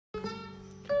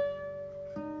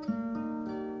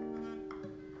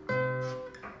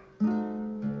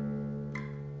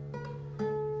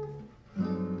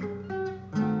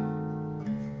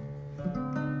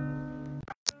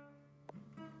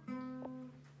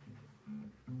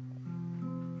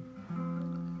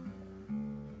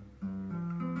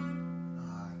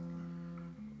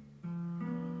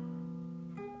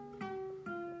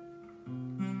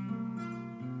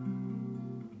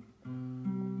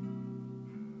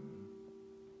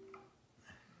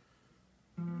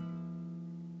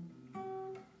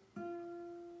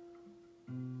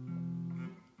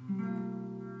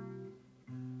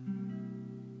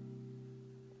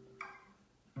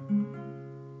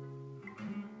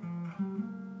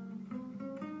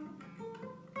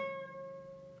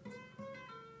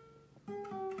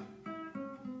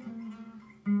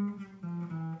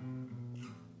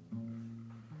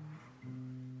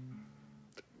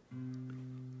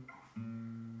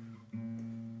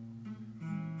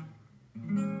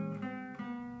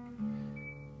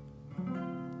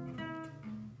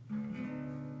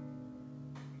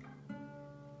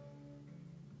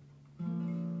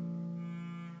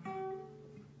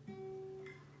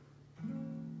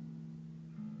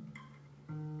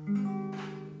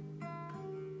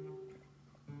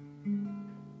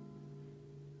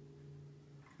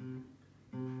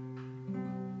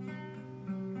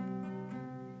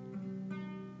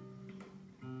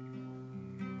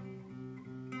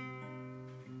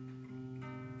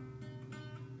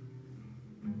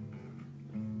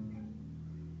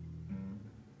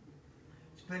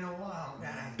been a while,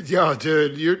 guys. Yo,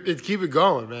 dude, keep it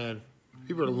going, man.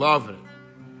 People are loving it.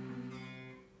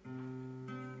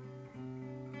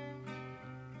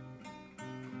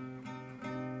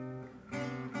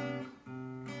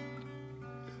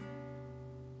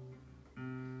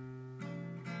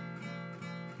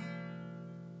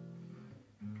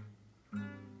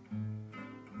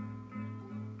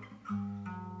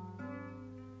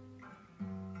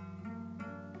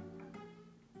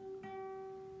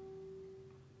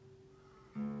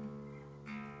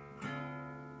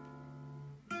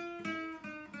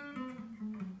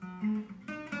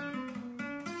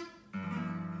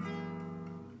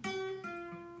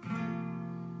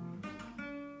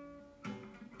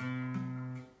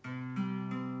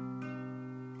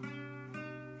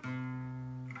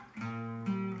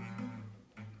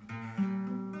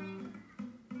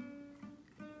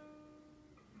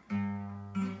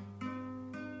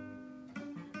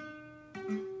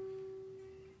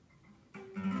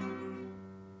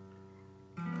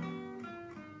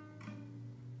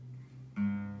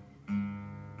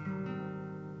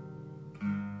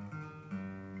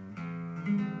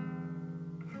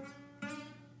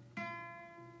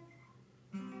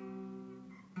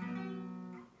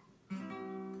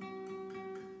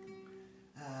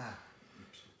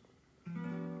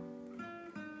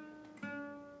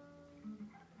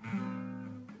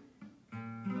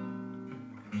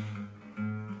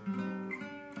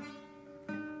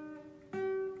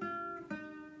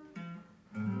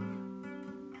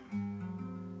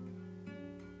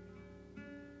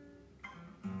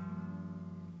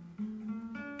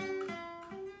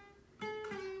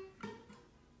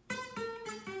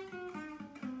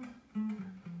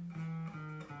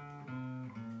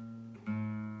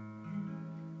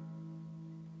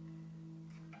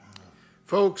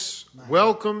 Folks,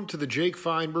 welcome to the Jake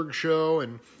Feinberg Show,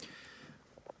 and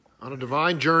on a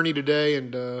divine journey today,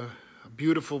 and a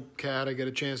beautiful cat I get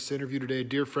a chance to interview today, a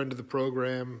dear friend of the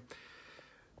program,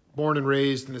 born and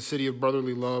raised in the city of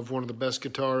brotherly love, one of the best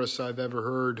guitarists I've ever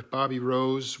heard, Bobby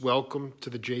Rose. Welcome to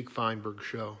the Jake Feinberg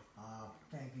Show.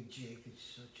 Thank you, Jake. It's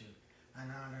such an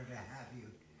honor to have you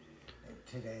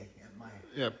today at my...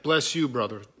 Yeah, bless you,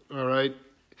 brother. All right.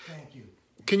 Thank you.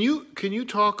 Can you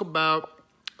talk about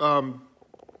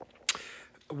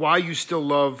why you still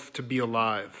love to be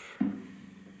alive?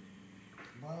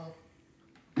 Well,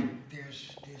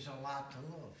 there's a lot to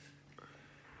love.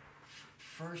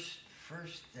 First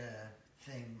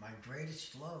thing, my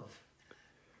greatest love,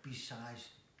 besides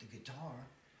the guitar,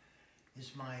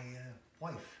 is my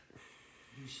wife,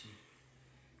 Lucy.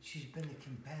 She's been a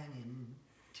companion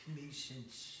to me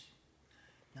since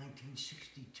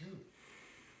 1962.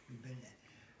 We've been,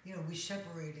 we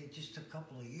separated just a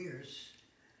couple of years.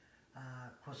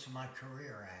 Because of my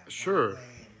career, Sure.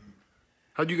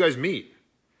 How'd you guys meet?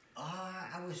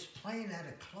 I was playing at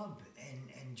a club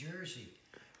in Jersey.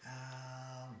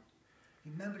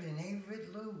 You remember the name of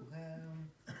it, Lou?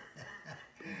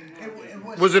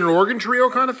 Was it an organ trio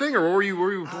kind of thing, or what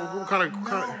what kind of?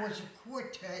 No, it was a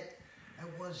quartet.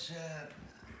 It was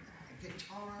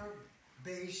guitar,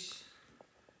 bass,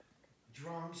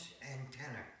 drums, and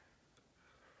tenor.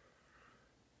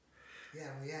 Yeah,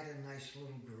 we had a nice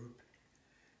little group.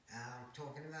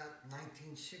 Talking about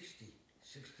 1960,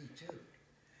 62.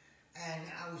 And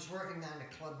I was working down the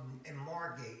club in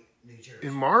Margate, New Jersey.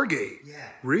 In Margate? Yeah.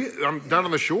 Really? I'm down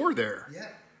on the shore there. Yeah.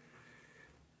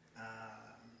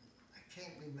 I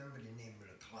can't remember the name of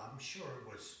the club. I'm sure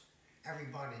it was,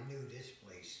 everybody knew this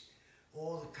place.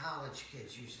 All the college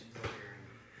kids used to go there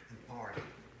and party.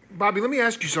 Bobby, let me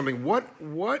ask you something. What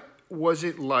was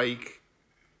it like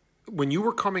when you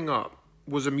were coming up?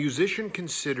 Was a musician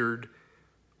considered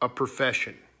a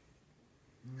profession?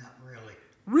 Not really.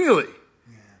 Really?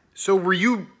 Yeah. So did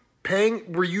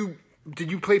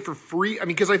you play for free? I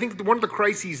mean, because I think one of the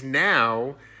crises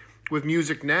now with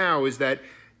music now is that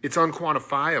it's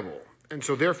unquantifiable. And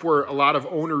so therefore a lot of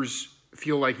owners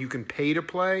feel like you can pay to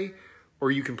play or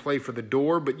you can play for the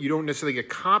door, but you don't necessarily get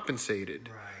compensated.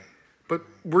 Right. But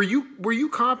were you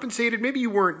compensated? Maybe you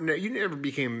weren't. You never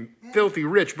became filthy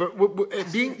rich. But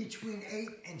being between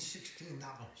 $8 and $16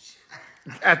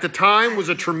 at the time was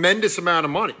a tremendous amount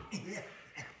of money. Yeah,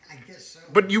 I guess so.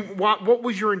 But what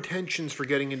was your intentions for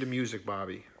getting into music,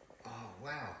 Bobby? Oh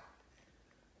wow.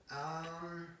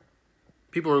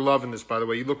 People are loving this, by the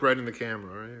way. You look right in the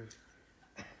camera, right?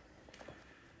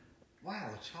 Wow,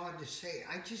 it's hard to say.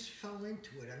 I just fell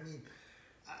into it. I mean.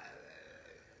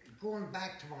 Going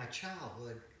back to my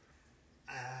childhood,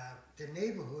 the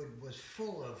neighborhood was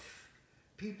full of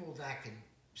people that could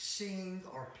sing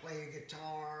or play a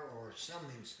guitar or some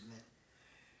instrument.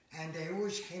 And they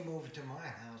always came over to my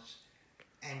house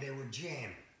and they would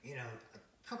jam, you know, a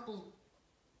couple,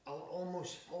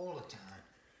 almost all the time.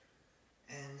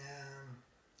 And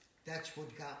that's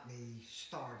what got me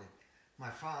started. My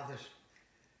father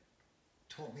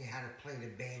taught me how to play the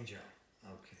banjo,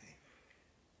 okay.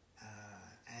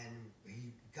 And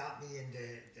he got me in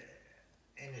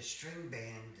a string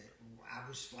band. I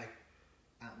was like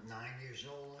about 9 years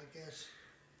old, I guess.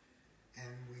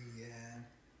 And we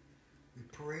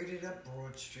paraded up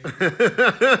Broad Street.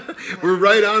 We're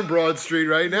right on Broad Street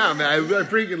right now, man. I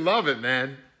freaking love it,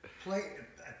 man.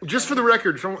 Just for the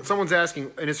record, someone's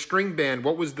asking, in a string band,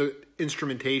 what was the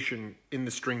instrumentation in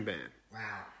the string band?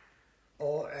 Wow.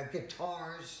 All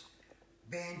guitars,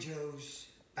 banjos,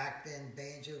 back then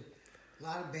banjo, a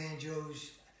lot of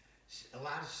banjos, a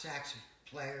lot of sax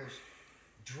players,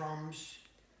 drums.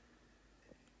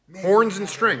 Horns and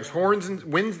strings. Horns and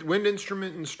wind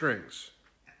instrument and strings.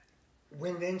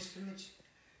 Wind instruments?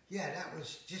 Yeah, that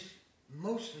was just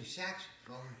mostly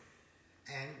saxophone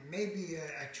and maybe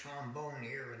a trombone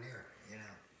here and there, you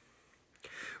know.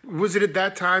 Was it at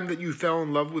that time that you fell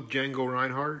in love with Django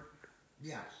Reinhardt?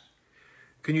 Yes.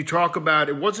 Can you talk about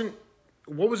it?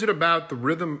 What was it about the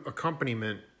rhythm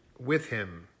accompaniment with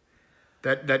him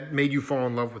that made you fall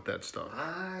in love with that stuff?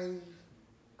 I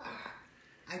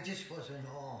just was in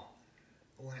awe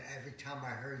every time I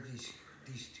heard these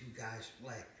two guys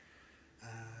play.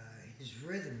 His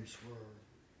rhythms were,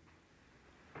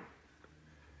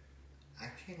 I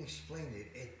can't explain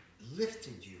it. It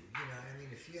lifted you, you know. I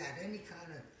mean, if you had any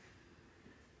kind of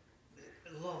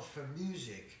love for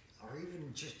music or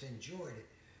even just enjoyed it,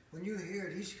 when you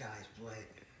hear these guys play,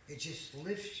 it just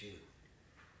lifts you.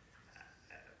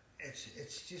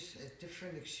 It's just a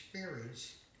different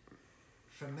experience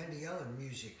from any other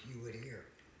music you would hear.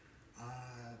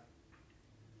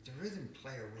 The rhythm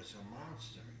player was a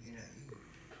monster, you know.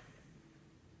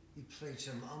 He played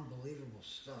some unbelievable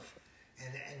stuff,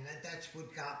 and that's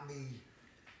what got me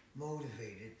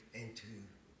motivated into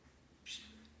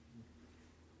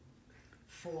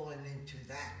falling into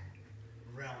that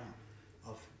realm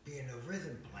of being a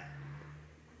rhythm player.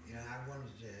 You know, I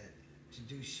wanted to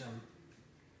do some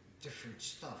different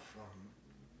stuff from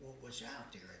what was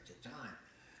out there at the time,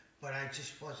 but I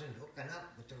just wasn't hooking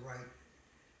up with the right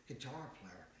guitar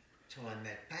player till I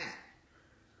met Pat.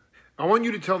 I want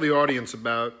you to tell the audience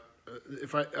about,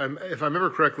 if I remember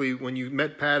correctly, when you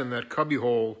met Pat in that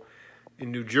cubbyhole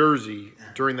in New Jersey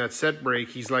during that set break,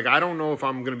 he's like, I don't know if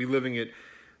I'm going to be living at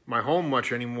my home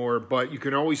much anymore, but you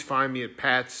can always find me at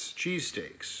Pat's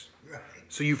Cheesesteaks. Right.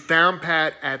 So you found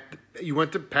Pat you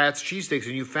went to Pat's Cheesesteaks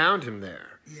and you found him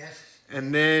there. Yes.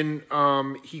 And then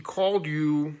he called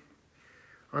you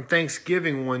on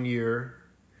Thanksgiving one year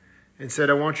and said,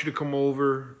 I want you to come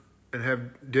over and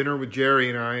have dinner with Jerry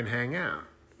and I and hang out.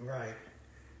 Right.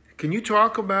 Can you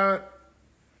talk about,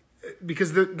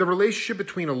 because the relationship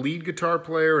between a lead guitar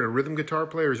player and a rhythm guitar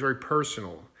player is very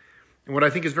personal. And what I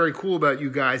think is very cool about you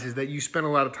guys is that you spend a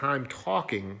lot of time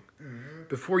talking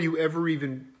before you ever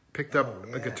even picked up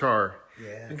a guitar.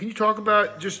 Yeah. And can you talk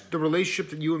about just the relationship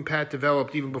that you and Pat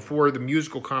developed even before the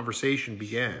musical conversation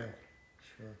began?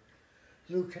 Sure.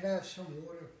 Lou, can I have some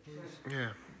water, please? Yeah.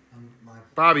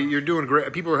 Bobby, you're doing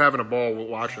great. People are having a ball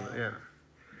watching it. Yeah.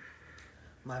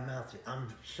 My mouth, I'm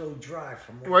so dry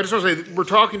from... Well, I just want to say, we're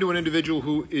talking to an individual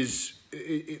who is...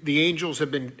 The Angels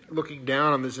have been looking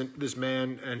down on this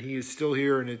man, and he is still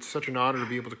here, and it's such an honor to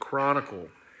be able to chronicle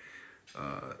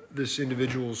this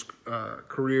individual's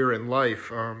career and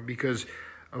life, because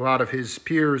a lot of his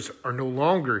peers are no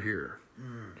longer here.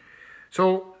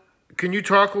 So, can you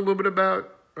talk a little bit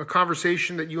about a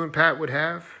conversation that you and Pat would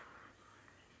have?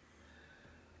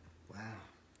 Wow,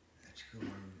 that's a good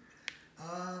one.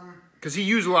 Because he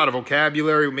used a lot of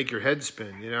vocabulary, would make your head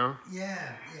spin, you know?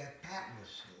 Yeah, Pat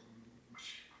was...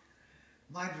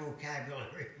 my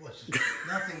vocabulary was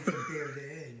nothing compared to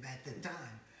him at the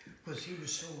time, because he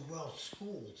was so well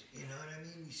schooled, you know what I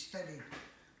mean? He studied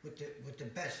with the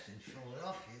best in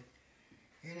Philadelphia.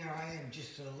 And here I am,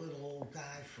 just a little old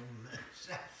guy from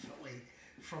South Philly,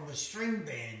 from a string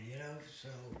band, you know, so...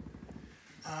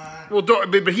 well,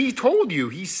 but he told you,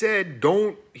 he said,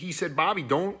 Bobby,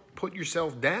 don't put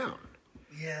yourself down.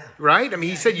 Yeah. Right? I mean,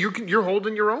 he said, you're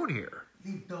holding your own here.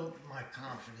 He built my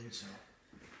confidence up.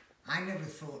 I never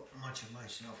thought much of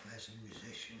myself as a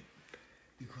musician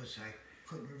because I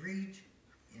couldn't read.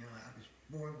 You know, I was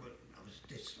born with, I was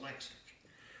dyslexic.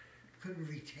 Couldn't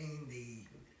retain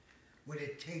what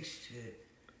it takes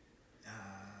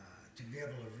to be able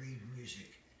to read music.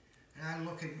 And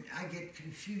I get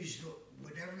confused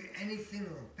with anything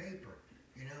on paper,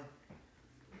 you know.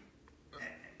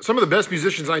 Some of the best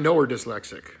musicians I know are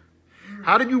dyslexic.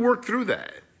 How did you work through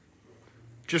that?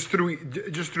 Just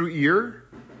through ear?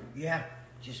 Yeah,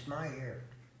 just my ear.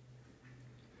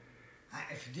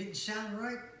 If it didn't sound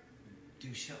right,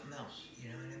 do something else. You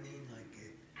know what I mean? Like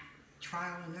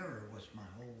trial and error was my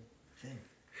whole thing.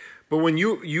 But when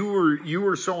you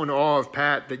were so in awe of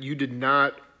Pat that you did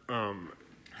not. I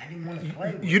didn't want to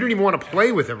play with him. You didn't even want to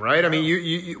play with him, right? No. I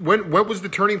mean, what was the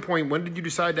turning point? When did you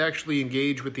decide to actually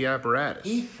engage with the apparatus?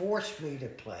 He forced me to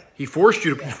play. He forced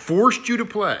you to. Yeah. He forced you to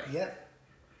play. Yep.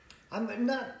 I'm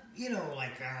not,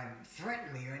 like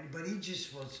threaten me or anything, but he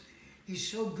just was. He's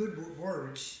so good with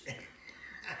words.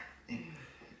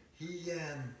 He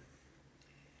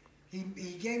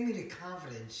gave me the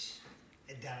confidence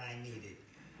that I needed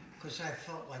because I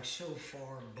felt like so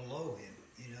far below him,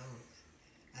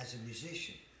 as a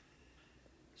musician.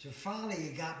 So finally he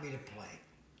got me to play.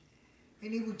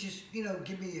 And he would just,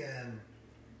 give me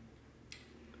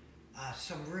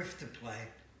some riff to play.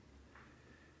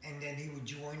 And then he would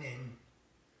join in.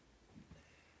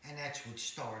 And that's what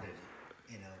started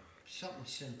it, Something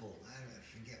simple. I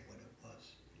forget what it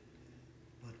was.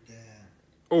 But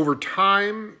over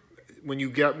time, when you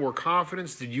got more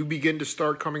confidence, did you begin to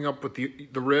start coming up with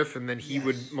the riff, and then he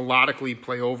would melodically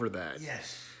play over that?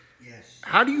 Yes.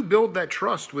 How do you build that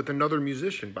trust with another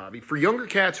musician, Bobby? For younger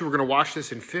cats who are going to watch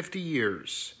this in 50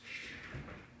 years,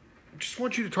 I just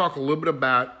want you to talk a little bit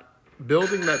about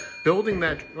building that.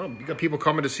 Well, you got people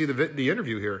coming to see the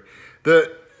interview here.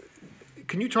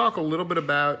 Can you talk a little bit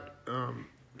about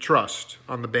trust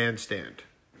on the bandstand?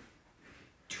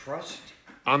 Trust?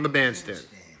 On the bandstand.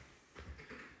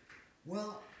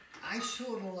 Well, I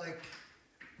sort of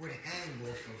would hang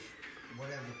off of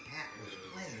whatever Pat was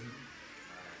playing,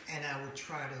 and I would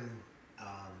try to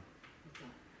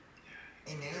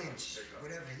enhance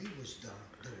whatever he was doing.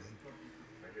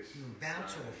 We would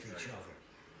bounce off each other.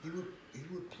 He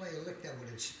would play a lick that would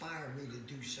inspire me to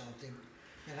do something,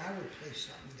 and I would play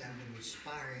something that would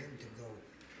inspire him to go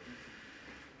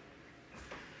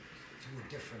to a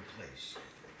different place.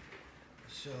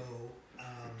 So,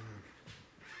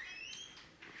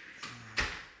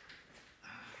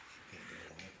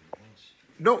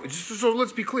 no, so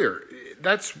let's be clear.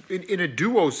 That's in a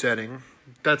duo setting,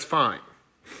 that's fine.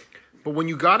 But when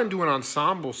you got into an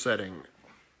ensemble setting,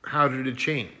 how did it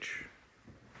change?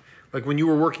 Like when you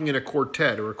were working in a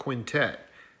quartet or a quintet,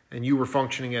 and you were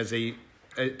functioning as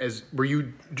were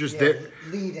you just there?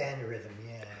 Lead and rhythm,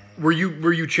 yeah. Were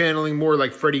you channeling more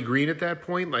like Freddie Green at that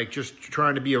point, like just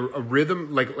trying to be a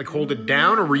rhythm, like hold it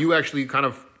down, or were you actually kind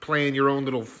of playing your own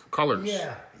little colors?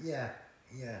 Yeah. I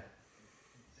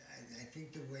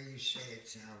think the way you say it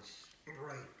sounds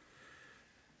right.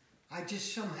 I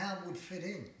just somehow would fit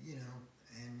in,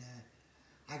 and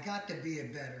I got to be a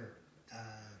better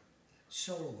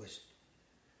soloist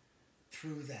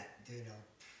through that,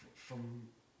 from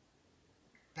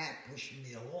Pat pushing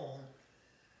me along.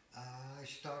 I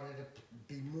started to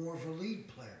be more of a lead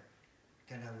player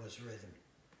than I was rhythm.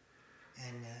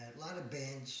 And a lot of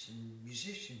bands and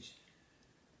musicians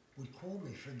would call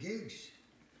me for gigs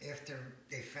after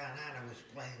they found out I was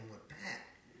playing with Pat.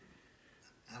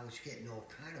 I was getting all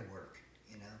kind of work,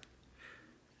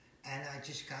 And I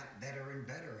just got better and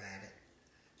better at it.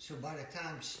 So by the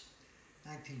time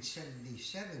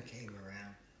 1977 came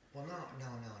around, well, no.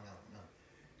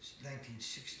 It's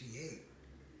 1968.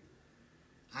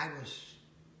 I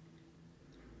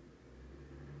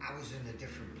was in a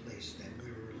different place then.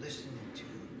 We were listening to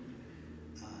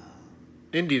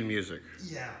Indian music.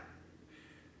 Yeah.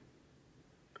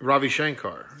 Ravi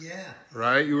Shankar. Yeah.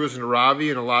 Right? You listen to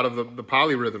Ravi and a lot of the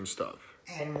polyrhythm stuff.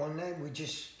 And one night we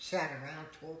just sat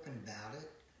around talking about it,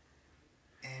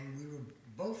 and we were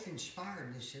both inspired.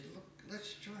 And they said, "Look,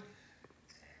 let's try."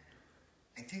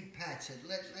 I think Pat said,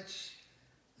 "Let's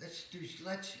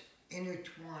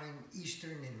intertwine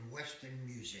Eastern and Western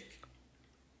music."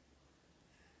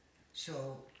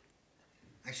 So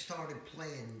I started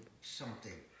playing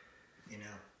something,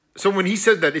 So when he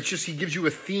said that, it's just he gives you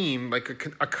a theme, like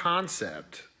a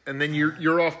concept, and then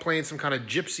you're off playing some kind of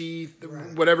gypsy,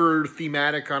 right, whatever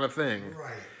thematic kind of thing.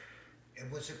 Right.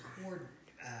 It was a chord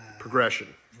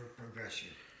progression.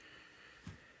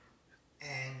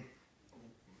 And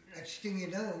next thing you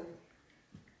know,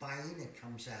 Baina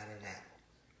comes out of that.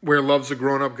 Where love's a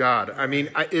grown-up God. I mean,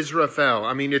 Israfel.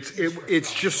 I mean,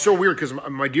 it's just so weird because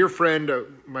my dear friend,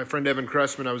 my friend Evan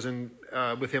Cressman, I was in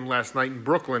with him last night in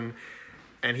Brooklyn,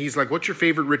 and he's like, "What's your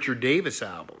favorite Richard Davis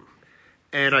album?"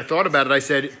 And I thought about it. I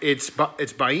said, "It's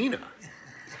Baina."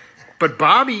 But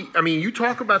Bobby, I mean, you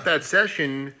talk about that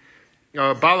session,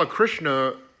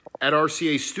 Balakrishna at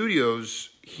RCA Studios.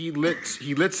 He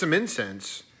lit some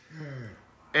incense,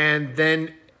 and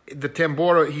then the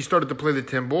tambora. He started to play the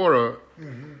tambora.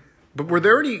 But were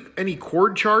there any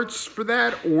chord charts for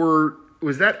that, or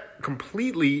was that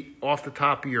completely off the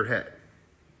top of your head?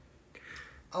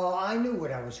 Oh, I knew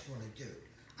what I was going to do.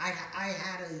 I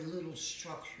had a little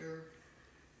structure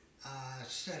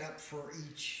set up for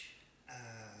each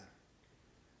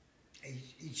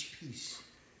piece.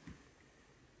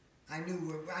 I knew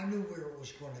where it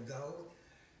was going to go,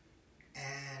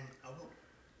 and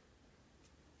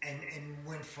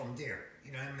went from there.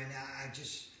 You know, I mean,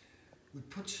 we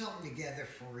put something together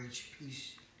for each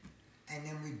piece, and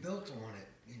then we built on it.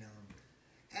 You know,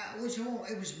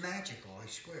 it was magical. I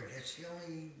swear, that's the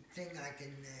only thing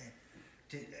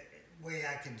way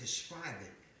I can describe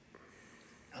it.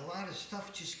 A lot of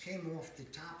stuff just came off the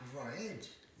top of our heads.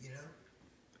 You know.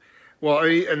 Well,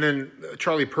 and then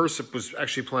Charlie Persip was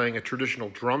actually playing a traditional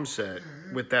drum set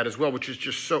with that as well, which is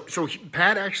just so. So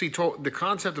Pat actually told the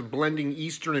concept of blending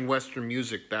Eastern and Western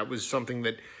music. That was something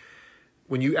that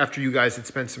after you guys had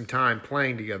spent some time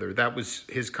playing together, that was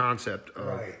his concept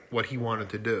of what he wanted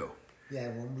to do. Yeah,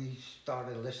 when we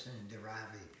started listening to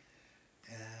Ravi,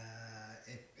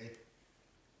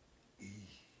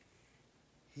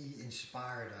 he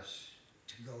inspired us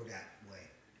to go that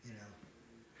way. You know,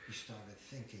 we started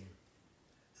thinking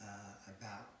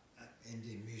about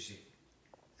Indian music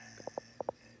and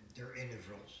their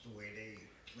intervals, the way they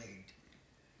played.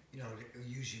 You know,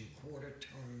 using quarter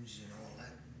tones and all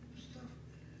that stuff.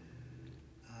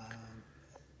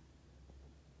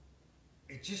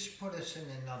 It just put us in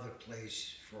another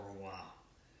place for a while.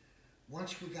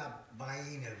 Once we got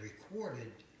Baina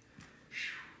recorded,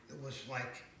 it was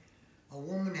like a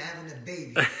woman having a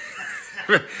baby.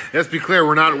 Let's be clear,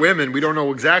 we're not women. We don't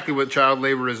know exactly what child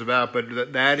labor is about, but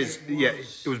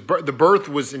the birth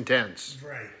was intense.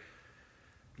 Right.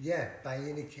 Yeah,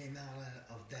 Baina came out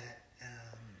of that.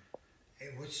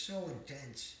 It was so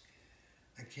intense,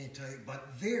 I can't tell you.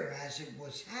 But there, as it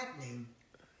was happening,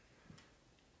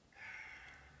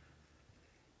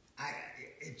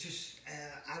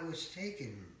 I was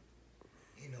taken,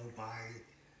 you know, by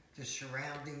the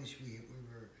surroundings.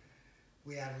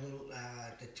 We had a little,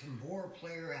 the tambora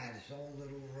player had his own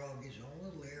little rug, his own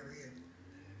little area,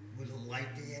 with a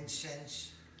light the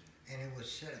incense, and it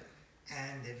was set up.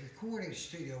 And the recording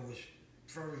studio was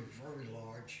very, very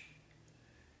large,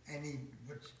 and he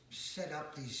would set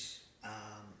up these,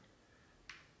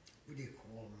 what do you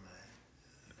call them?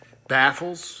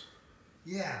 Baffles?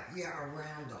 Yeah,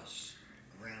 around us.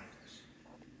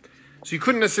 So you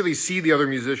couldn't necessarily see the other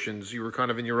musicians. You were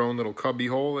kind of in your own little cubby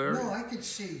hole there? No, I could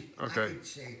see. Okay. I could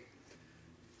see.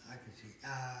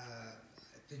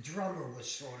 The drummer was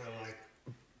sort of like...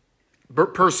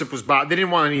 Persip was... They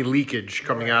didn't want any leakage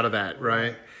coming out of that,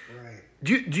 right? Right.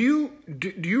 Do you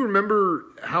remember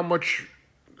how much...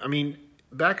 I mean,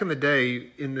 back in the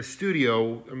day in the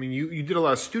studio, I mean, you did a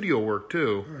lot of studio work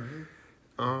too.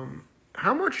 Mm-hmm.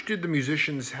 How much did the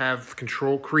musicians have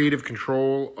creative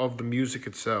control of the music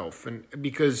itself? And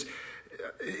because,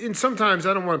 sometimes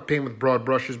I don't want to paint with broad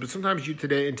brushes, but sometimes in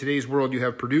today's world, you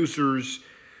have producers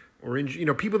or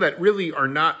people that really are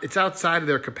not. It's outside of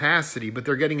their capacity, but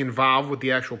they're getting involved with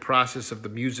the actual process of the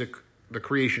music, the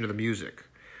creation of the music.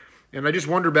 And I just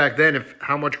wonder back then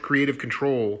how much creative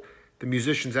control the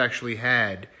musicians actually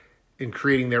had in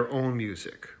creating their own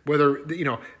music. Whether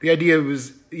the idea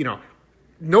was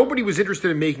nobody was interested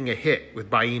in making a hit with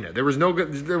Baina. There wasn't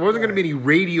going to be any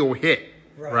radio hit,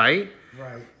 right?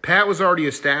 Right. Pat was already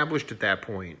established at that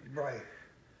point. Right.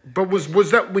 But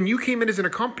was that when you came in as an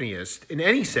accompanist in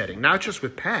any setting, not just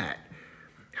with Pat?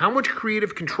 How much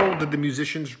creative control did the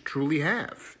musicians truly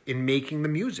have in making the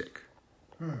music?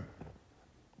 Good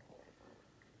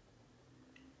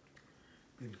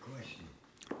question.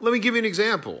 Let me give you an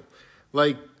example.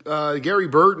 Like Gary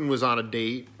Burton was on a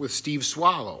date with Steve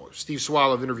Swallow. Steve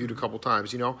Swallow I've interviewed a couple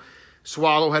times.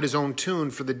 Swallow had his own tune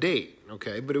for the date,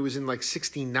 okay, but it was in like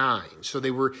 '69. So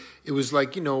it was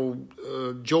like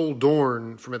Joel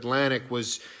Dorn from Atlantic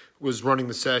was running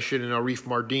the session and Arif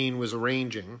Mardin was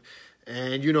arranging,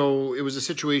 and it was a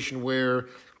situation where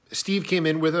Steve came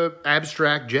in with an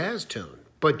abstract jazz tune.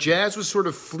 But jazz was sort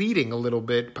of fleeting a little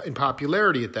bit in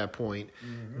popularity at that point.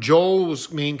 Mm-hmm.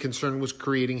 Joel's main concern was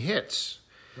creating hits,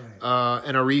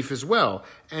 and Arif as well.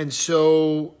 And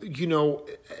so,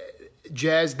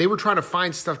 jazz, they were trying to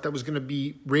find stuff that was going to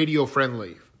be radio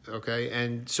friendly, okay?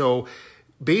 And so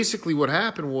basically what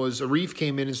happened was Arif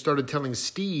came in and started telling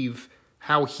Steve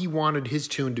how he wanted his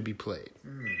tune to be played,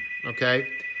 okay?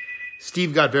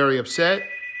 Steve got very upset,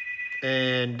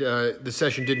 and the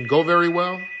session didn't go very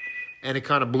well. And it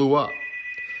kind of blew up,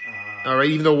 all right,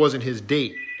 even though it wasn't his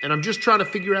date. And I'm just trying to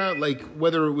figure out,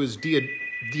 whether it was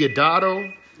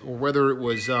Diodato or whether it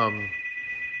was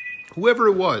whoever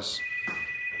it was,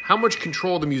 how much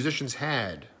control the musicians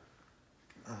had?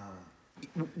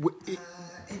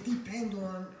 It depended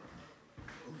on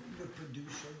who the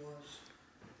producer was,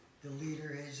 the leader,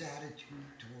 his attitude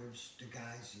towards the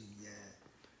guys he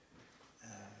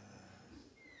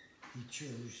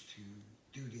chose to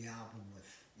do the album with,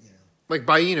 you know. Like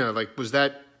Baina, like was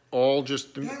that all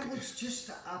just... That was just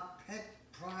a pet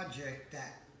project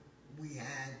that we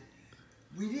had.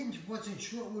 We wasn't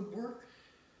sure it would work.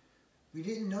 We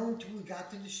didn't know until we got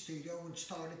to the studio and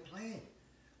started playing.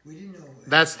 We didn't know.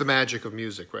 That's the magic of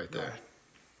music right there. Right.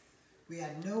 We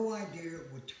had no idea it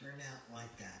would turn out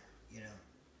like that, you know.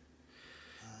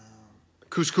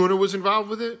 Kuskuna was involved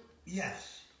with it?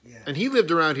 Yes, yeah. And he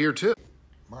lived around here too.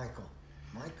 Mike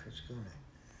Kuskuna.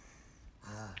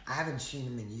 I haven't seen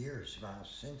him in years,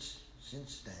 since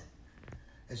then.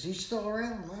 Is he still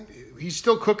around, Mike? He's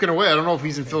still cooking away. I don't know if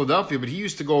he's in Philadelphia, but he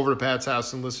used to go over to Pat's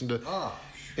house and listen to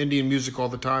Indian music all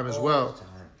the time as well. All the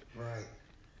time, right.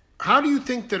 How do you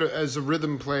think that as a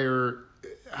rhythm player,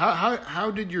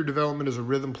 how did your development as a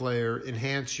rhythm player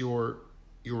enhance your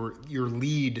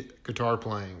lead guitar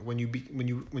playing when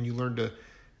you learned to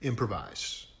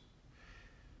improvise?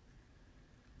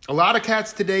 A lot of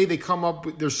cats today, they come up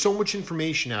with, there's so much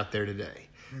information out there today.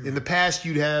 In the past,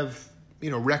 you'd have,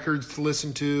 records to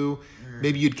listen to.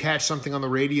 Maybe you'd catch something on the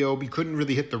radio, but you couldn't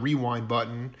really hit the rewind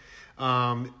button.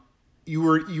 You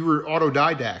were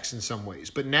autodidacts in some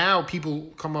ways. But now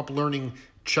people come up learning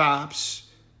chops,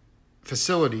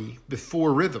 facility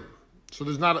before rhythm. So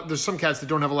there's some cats that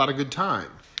don't have a lot of good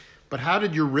time. But how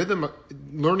did your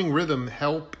learning rhythm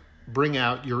help bring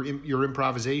out your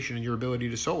improvisation and your ability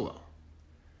to solo?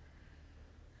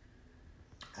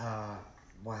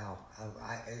 Wow.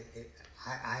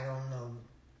 I don't know.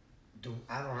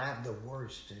 I don't have the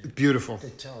words to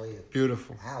tell you.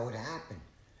 Beautiful. How it happened.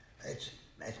 It's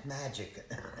magic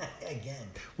again.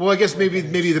 Well, I guess maybe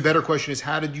the better question is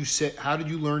how did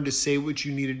you learn to say what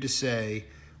you needed to say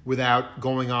without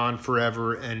going on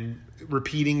forever and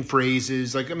repeating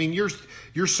phrases? Like, I mean, your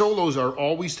solos are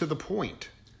always to the point.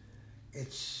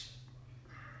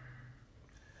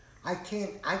 I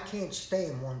can't stay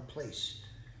in one place.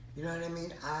 You know what I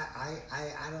mean? I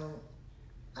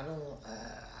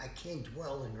can't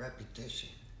dwell in repetition.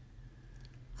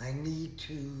 I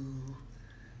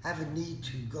have a need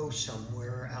to go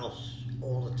somewhere else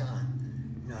all the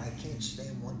time. I can't stay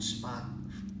in one spot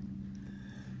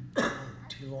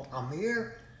too long. I'm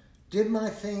here, did my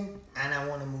thing, and I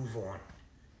want to move on.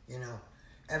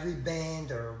 Every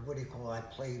band or I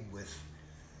played with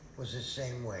was the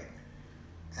same way.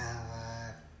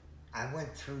 I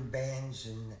went through bands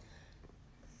and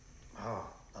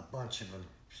a bunch of them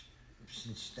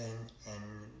since then, and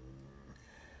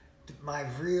my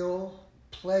real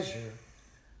pleasure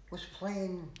was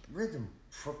playing rhythm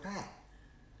for Pat.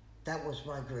 That was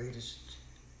my greatest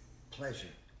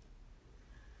pleasure.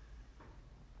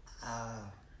 I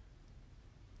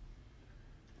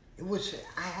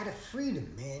had a freedom,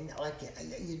 man, like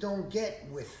you don't get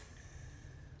with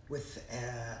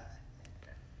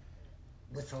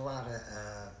a lot of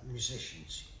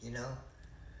musicians,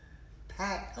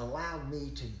 Pat allowed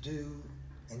me to do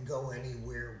and go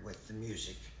anywhere with the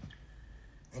music,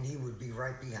 and he would be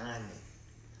right behind me,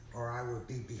 or I would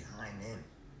be behind him.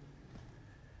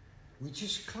 We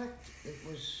just clicked. It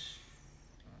was,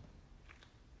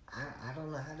 I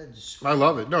don't know how to describe it. I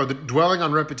love it. No, the dwelling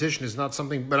on repetition is not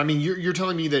something, but I mean, you're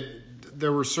telling me that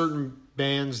there were certain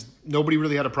bands, nobody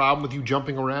really had a problem with you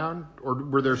jumping around? Or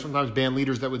were there sometimes band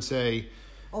leaders that would say,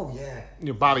 oh, yeah.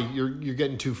 Bobby, you're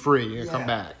getting too free. You're gonna come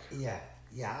back. Yeah.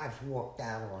 I've walked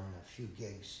out on a few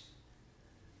gigs.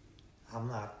 I'm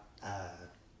not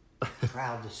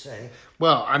proud to say.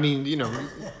 Well, I mean, you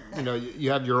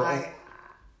have your own.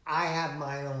 I have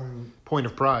my own point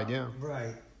of pride. Yeah.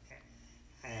 Right,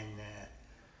 and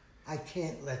I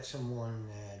can't let someone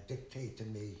dictate to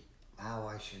me how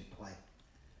I should play.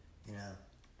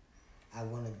 I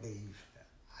want to be.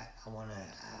 I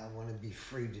want to be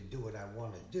free to do what I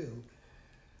want to do,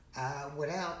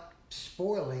 without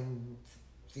spoiling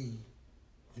the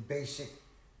basic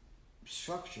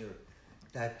structure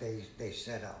that they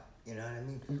set up. You know what I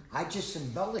mean? I just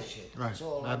embellish it. Right. That's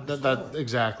all.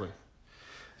 Exactly.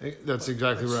 That's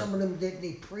exactly right. Some of them didn't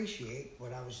appreciate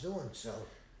what I was doing, so.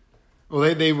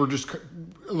 Well, they were just a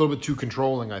little bit too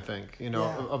controlling, I think.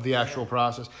 Of the actual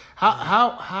process.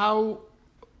 How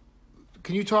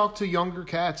can you talk to younger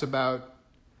cats about?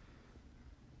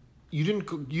 You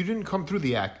didn't come through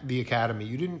the academy.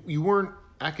 You weren't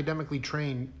academically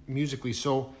trained musically.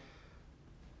 So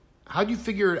how'd you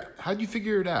figure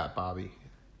it out, Bobby?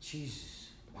 Jesus,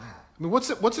 wow. Wow. I mean, what's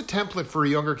a template for a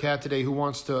younger cat today who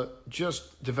wants to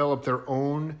just develop their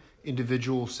own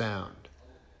individual sound?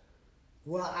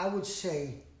 Well, I would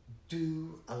say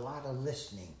do a lot of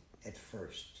listening at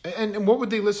first. And what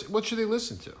would they listen? What should they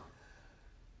listen to?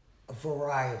 A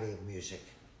variety of music.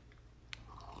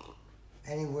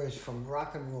 Anywhere from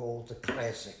rock and roll to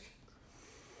classic.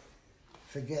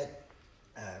 Forget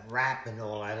rap and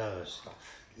all that other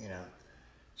stuff, you know.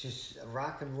 Just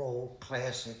rock and roll,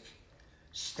 classic,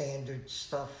 standard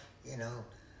stuff, you know.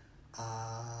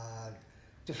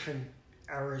 Different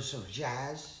eras of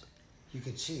jazz. You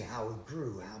could see how it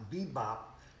grew, how bebop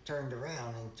turned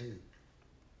around into,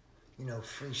 you know,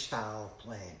 freestyle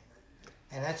playing.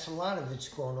 And that's a lot of it's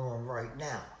going on right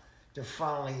now. They're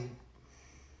finally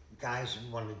guys who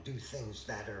want to do things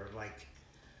that are like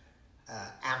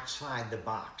outside the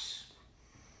box.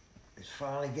 It's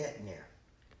finally getting there.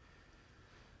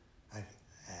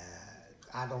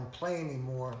 I don't play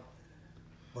anymore,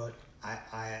 but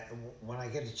I when I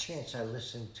get a chance, I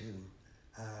listen to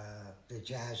the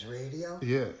jazz radio.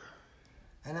 Yeah.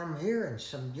 And I'm hearing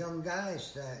some young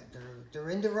guys that they're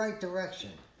in the right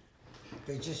direction.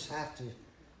 They just have to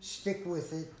stick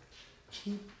with it.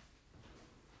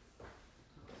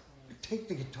 Take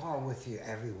the guitar with you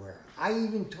everywhere. I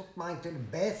even took mine to the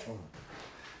bathroom.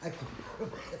 I could put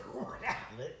a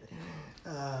without it.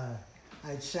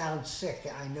 I'd sound sick,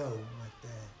 I know, but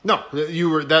no,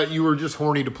 you were just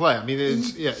horny to play. I mean,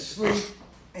 it's eat, sleep,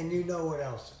 and you know what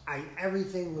else?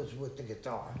 Everything was with the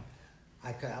guitar.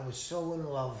 I was so in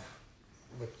love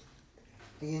with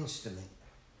the instrument.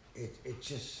 It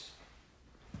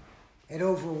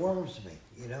overwhelms me.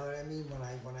 You know what I mean?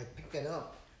 When I pick it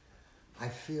up, I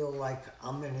feel like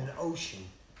I'm in an ocean.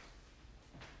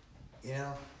 You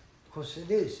know, of course it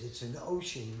is. It's an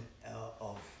ocean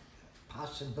of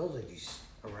possibilities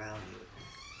around you.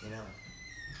 You know,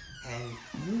 and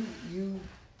you.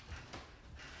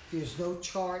 There's no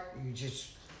chart. You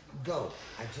just go.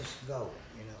 I just go.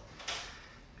 You know.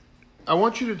 I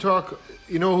want you to talk.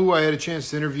 You know who I had a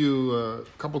chance to interview a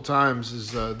couple times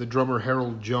is the drummer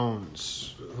Harold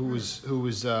Jones, who was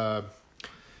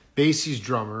Basie's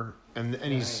drummer, and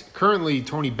he's currently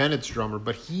Tony Bennett's drummer.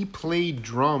 But he played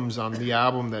drums on the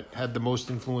album that had the most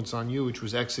influence on you, which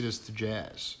was Exodus to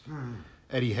Jazz.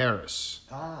 Eddie Harris.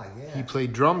 Ah, yeah. He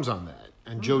played drums on that,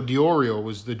 and Joe Diorio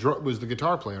was the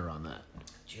guitar player on that.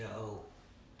 Joe.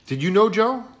 Did you know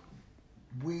Joe?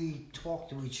 We talk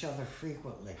to each other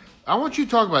frequently. I want you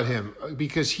to talk about him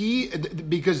because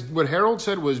what Harold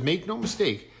said was, make no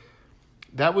mistake,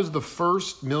 that was the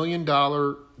first million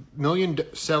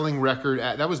selling record.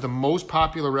 That was the most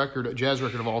popular jazz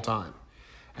record of all time.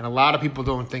 And a lot of people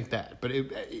don't think that, but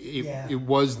it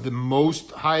was the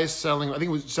most highest selling. I think it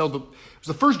was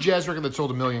the first jazz record that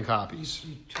sold 1 million copies.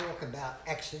 You talk about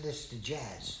Exodus to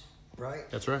Jazz. Right?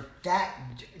 That's right. That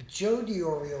Joe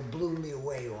Diorio blew me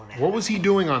away on that. What was he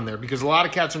doing on there? Because a lot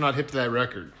of cats are not hip to that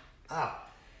record.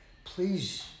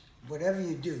 Please, whatever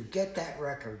you do, get that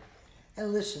record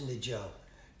and listen to Joe.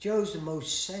 Joe's the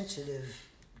most sensitive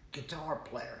guitar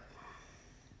player.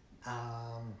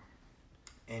 And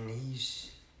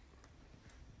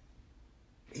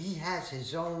he has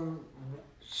his own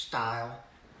style.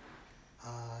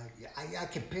 I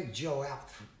can pick Joe out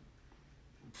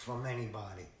from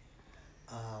anybody.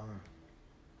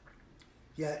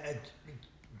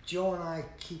 Joe and I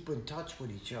keep in touch with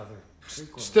each other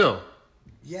frequently. Still?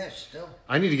 Yes, still.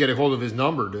 I need to get a hold of his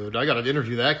number, dude. I got to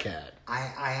interview that cat. I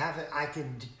have it. I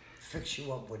can fix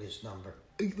you up with his number.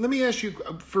 Let me ask you,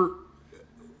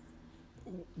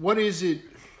 what is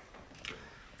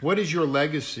your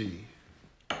legacy?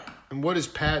 And what is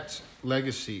Pat's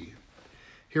legacy?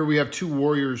 Here we have two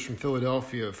warriors from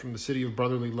Philadelphia, from the city of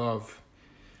brotherly love.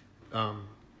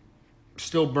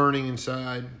 Still burning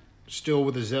inside, still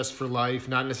with a zest for life,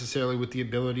 not necessarily with the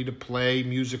ability to play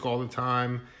music all the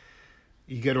time.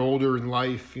 You get older in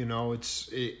life, you know,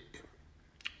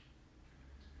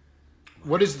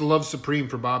 What is the love supreme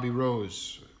for Bobby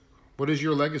Rose? What is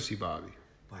your legacy, Bobby?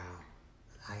 Wow.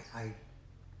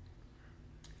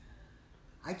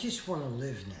 I just want to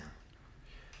live now.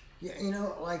 Yeah, you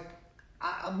know, like,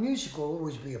 music will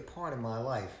always be a part of my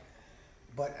life,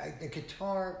 but the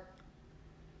guitar...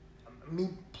 Me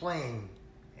playing,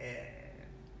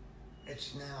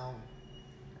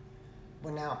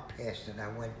 we're now past it.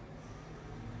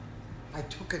 I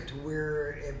took it to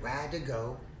where it had to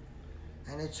go,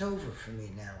 and it's over for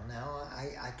me now. Now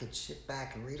I could sit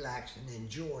back and relax and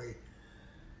enjoy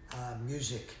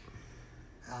music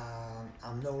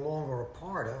I'm no longer a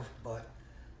part of, but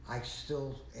I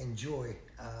still enjoy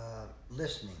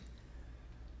listening.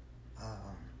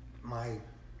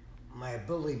 my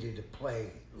ability to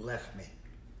play left me.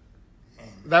 And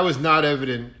That was not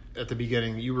evident at the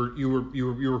beginning. You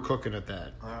were cooking at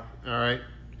that. All right.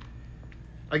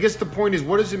 I guess the point is,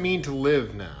 what does it mean to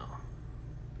live now?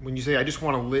 When you say, "I just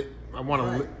want to live," I want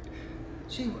to live.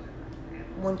 See,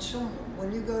 when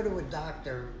you go to a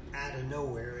doctor out of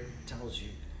nowhere, it tells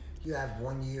you have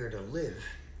 1 year to live.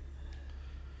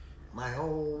 My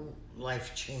whole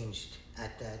life changed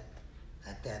at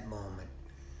that moment.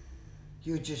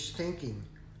 You're just thinking,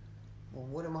 well,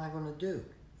 what am I going to do?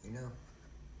 You know,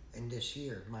 in this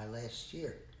year, my last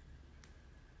year.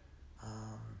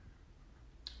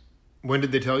 When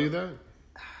did they tell you that?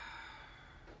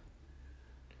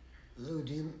 Lou,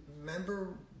 do you remember?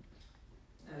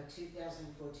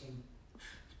 2014.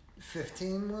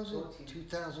 15 was it? 14.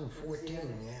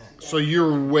 2014, yeah. So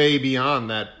you're way beyond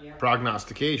that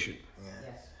prognostication. Yeah.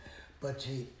 Yes. But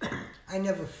see, I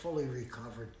never fully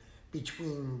recovered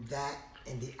between that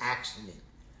and the accident.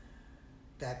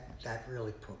 That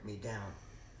really put me down.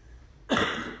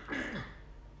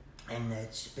 And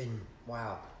it's been,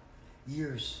 wow,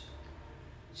 years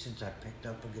since I picked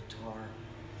up a guitar.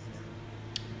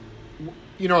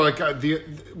 You know, like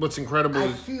what's incredible I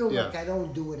is... feel like I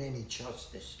don't do it any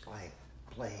justice by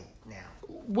playing now.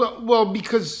 Well,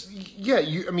 because,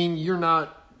 you're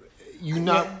not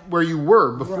where you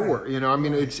were before. Right. You know, I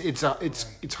mean,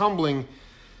 it's humbling.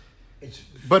 It's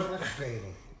But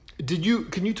frustrating.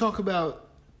 can you talk about,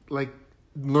 like,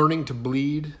 learning to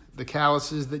bleed, the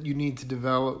calluses that you need to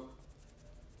develop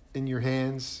in your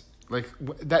hands? Like,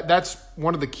 that's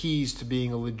one of the keys to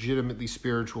being a legitimately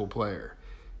spiritual player.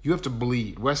 You have to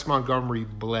bleed. Wes Montgomery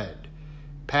bled.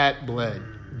 Pat bled.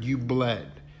 You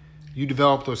bled. You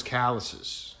develop those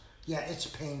calluses. Yeah, it's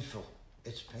painful.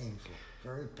 It's painful.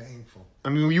 Very painful. I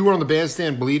mean, you were on the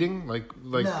bandstand bleeding? Like.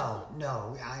 No.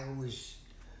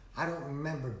 I don't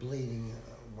remember bleeding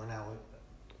when I was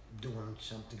doing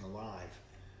something alive.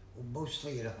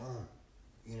 Mostly at home,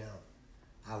 you know.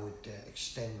 I would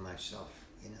extend myself,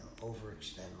 you know,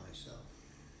 overextend myself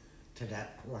to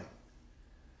that point.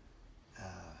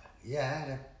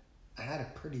 I had a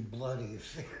pretty bloody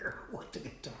affair with the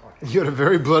guitar. You had a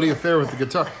very bloody affair with the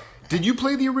guitar. Did you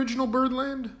play the original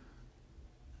Birdland?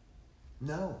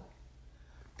 No.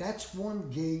 That's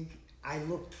one gig I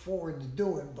looked forward to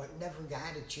doing, but never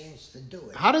got a chance to do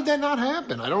it. How did that not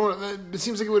happen? It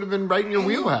seems like it would have been right in your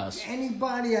wheelhouse.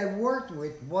 Anybody I worked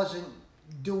with wasn't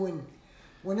doing,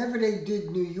 whenever they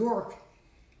did New York,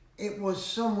 it was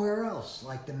somewhere else,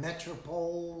 like the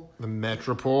Metropole. The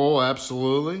Metropole,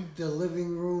 absolutely. The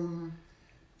Living Room,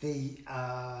 It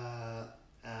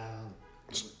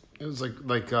was like in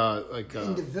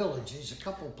the Village. There's a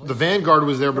couple of places. the Vanguard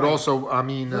was there, but Right. also,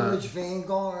 Village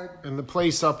Vanguard. and the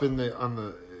place up on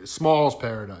the Smalls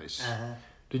Paradise. Uh-huh.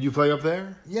 Did you play up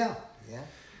there? Yeah.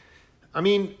 I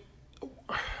mean,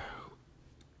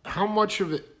 how much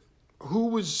of it? Who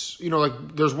was,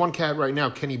 like? There's one cat right now,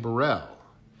 Kenny Burrell.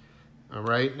 All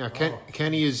right, now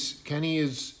Kenny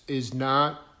is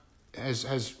not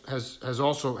has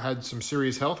also had some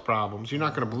serious health problems. You're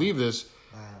not going to believe this,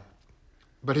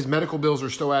 but his medical bills are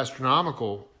so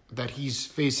astronomical that he's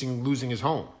facing losing his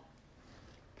home.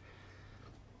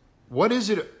 What is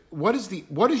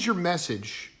your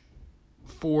message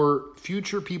for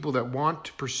future people that want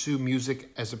to pursue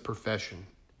music as a profession?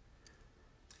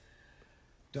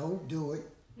 Don't do it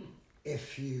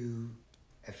if you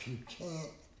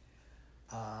can't.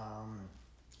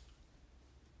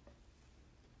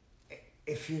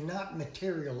 If you're not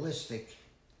materialistic,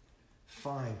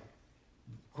 fine.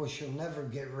 Of course, you'll never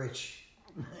get rich.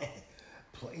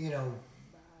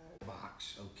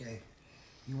 Box, okay?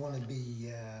 You want to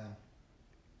be.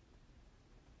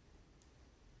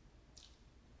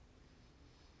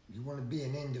 You want to be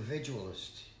an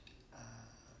individualist.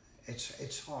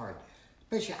 It's hard.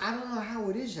 Especially, I don't know how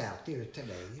it is out there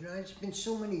today. It's been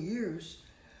so many years.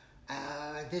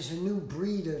 There's a new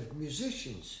breed of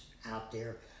musicians out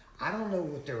there. I don't know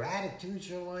what their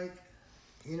attitudes are like.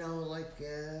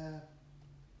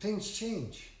 Things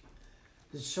change.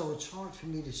 So it's hard for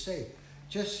me to say.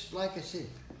 Just like I said,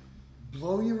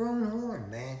 blow your own horn,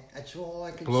 man. That's all I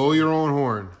can say. Blow your own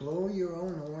horn. Blow your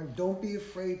own horn. Don't be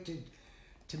afraid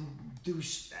to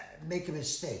make a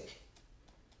mistake.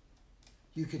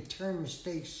 You could turn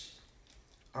mistakes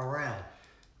around.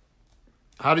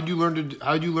 How did you learn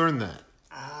that?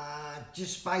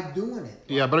 Just by doing it.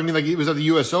 Yeah, but I mean, like, was that the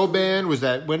USO band?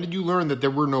 When did you learn that there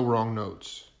were no wrong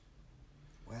notes?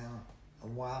 Well, a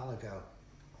while ago.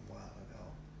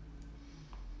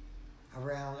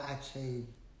 Around, I'd say,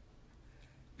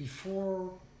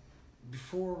 before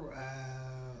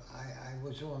I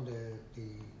was on the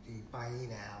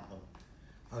Baena album,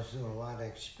 I was doing a lot of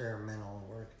experimental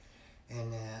work,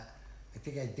 and I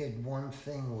think I did one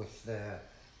thing with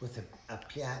a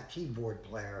piano keyboard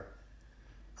player,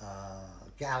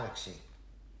 Galaxy,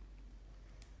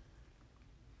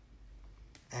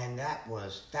 and that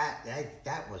was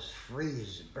free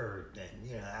as a bird.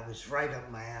 Then that was right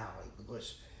up my alley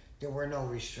because there were no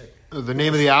restrictions. The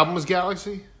name of the album was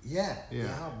Galaxy? Yeah, the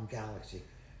album Galaxy.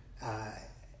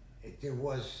 There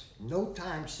was no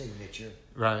time signature.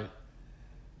 Right.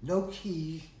 No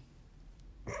key.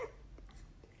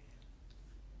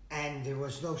 And there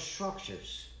was no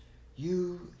structures.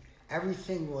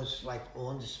 Everything was like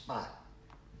on the spot.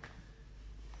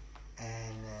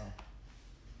 And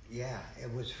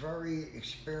it was very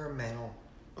experimental.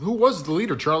 Who was the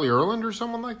leader? Charlie Earland or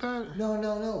someone like that?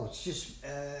 No. It's just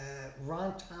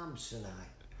Ron Thomas and I.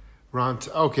 Ron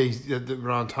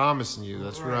Thomas and you.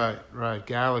 That's right.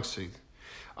 Galaxy.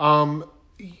 I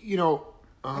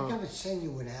gotta send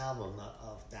you an album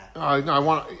of that. No, I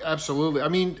want absolutely. I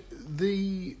mean,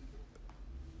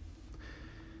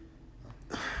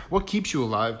 what keeps you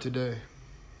alive today?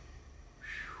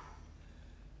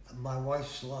 My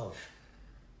wife's love.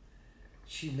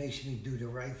 She makes me do the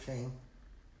right thing.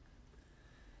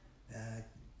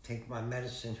 Take my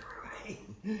medicine right.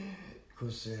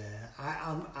 Because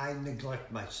I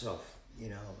neglect myself,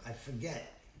 I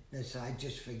forget. I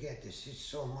just forget. There's just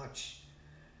so much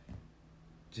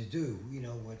to do,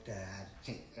 with that.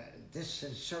 Take this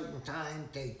at a certain time,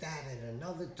 take that at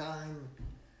another time.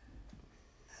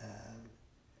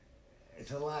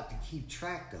 It's a lot to keep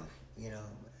track of,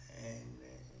 and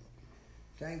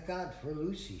thank God for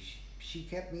Lucy. She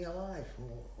kept me alive for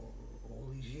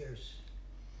all these years.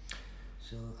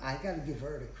 So I got to give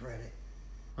her the credit.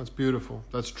 That's beautiful.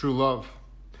 That's true love.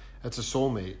 That's a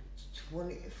soulmate.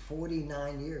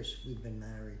 49 years we've been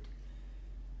married.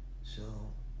 So,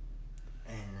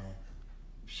 and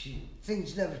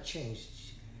things never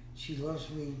changed. She loves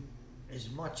me as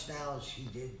much now as she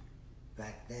did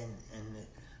back then, and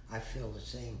I feel the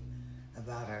same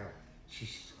about her. She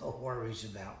still worries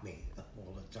about me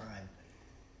all the time.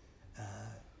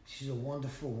 She's a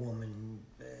wonderful woman,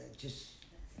 just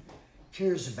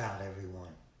cares about everyone.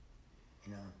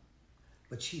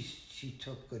 But she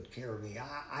took good care of me.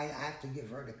 I have to give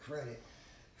her the credit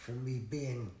for me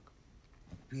being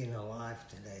alive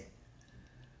today.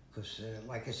 Because,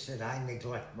 like I said, I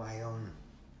neglect my own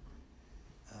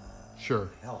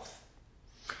health.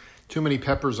 Too many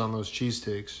peppers on those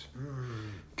cheesesteaks.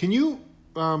 Can you,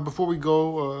 before we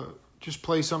go, just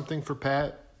play something for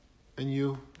Pat and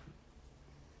you?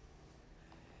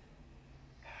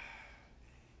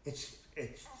 It's.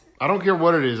 I don't care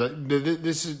what it is.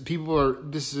 This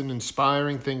is an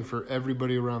inspiring thing for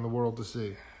everybody around the world to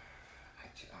see.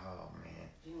 Oh man!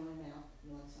 You want to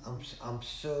know? I'm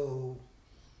so.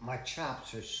 My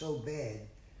chops are so bad.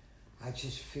 I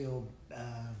just feel.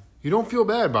 You don't feel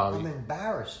bad, Bobby. I'm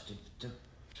embarrassed to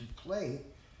play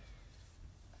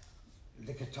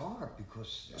the guitar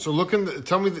because. So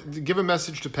give a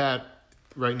message to Pat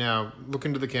right now. Look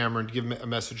into the camera and give a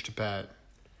message to Pat.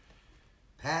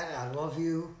 Pat, I love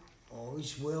you.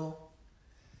 Always will.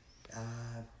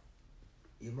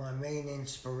 You're my main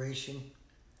inspiration.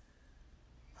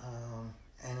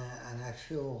 And I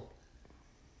feel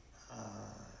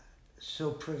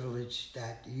so privileged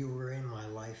that you were in my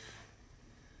life.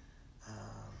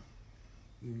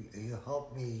 You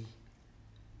helped me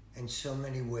in so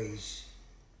many ways.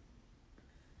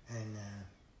 And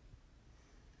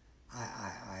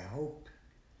I hope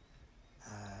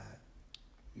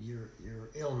your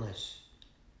illness,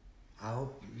 I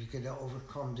hope you can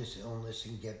overcome this illness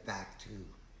and get back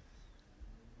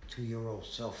to your old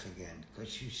self again,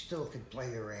 because you still can play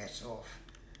your ass off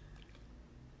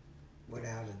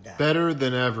without a doubt. Better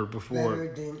than ever before.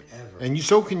 Better than ever. And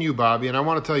so can you, Bobby. And I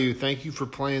want to tell you, thank you for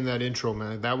playing that intro,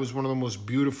 man. That was one of the most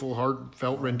beautiful,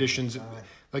 heartfelt renditions. God.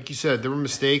 Like you said, there were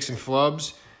mistakes and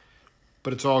flubs,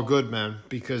 but it's all good, man,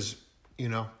 because,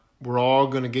 we're all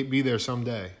going to be there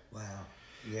someday. Wow.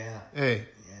 Yeah. Hey.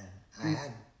 Yeah.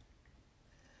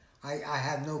 I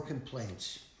have no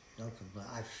complaints.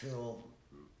 I feel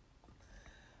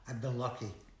I've been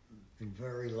lucky. Been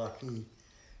very lucky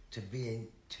to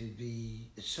be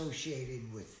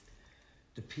associated with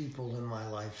the people in my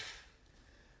life.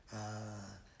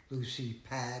 Lucy,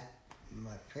 Pat,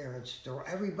 my parents.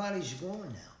 Everybody's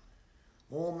gone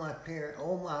now. All my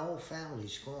whole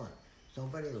family's gone.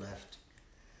 Nobody left.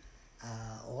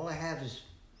 All I have is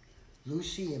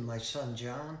Lucy and my son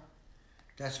John.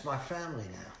 That's my family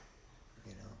now.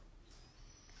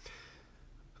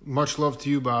 Much love to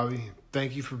you, Bobby.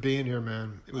 Thank you for being here,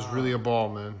 man. It was really a ball,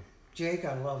 man. Jake,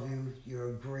 I love you. You're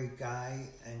a great guy,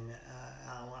 and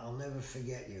I'll never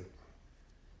forget you.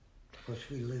 Because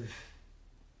we live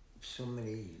so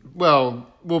many... Well,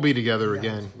 we'll be together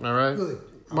again, all right? Good.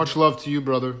 Much love to you,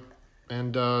 brother.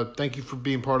 And thank you for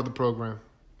being part of the program.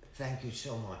 Thank you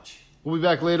so much. We'll be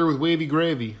back later with Wavy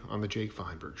Gravy on the Jake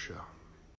Feinberg Show.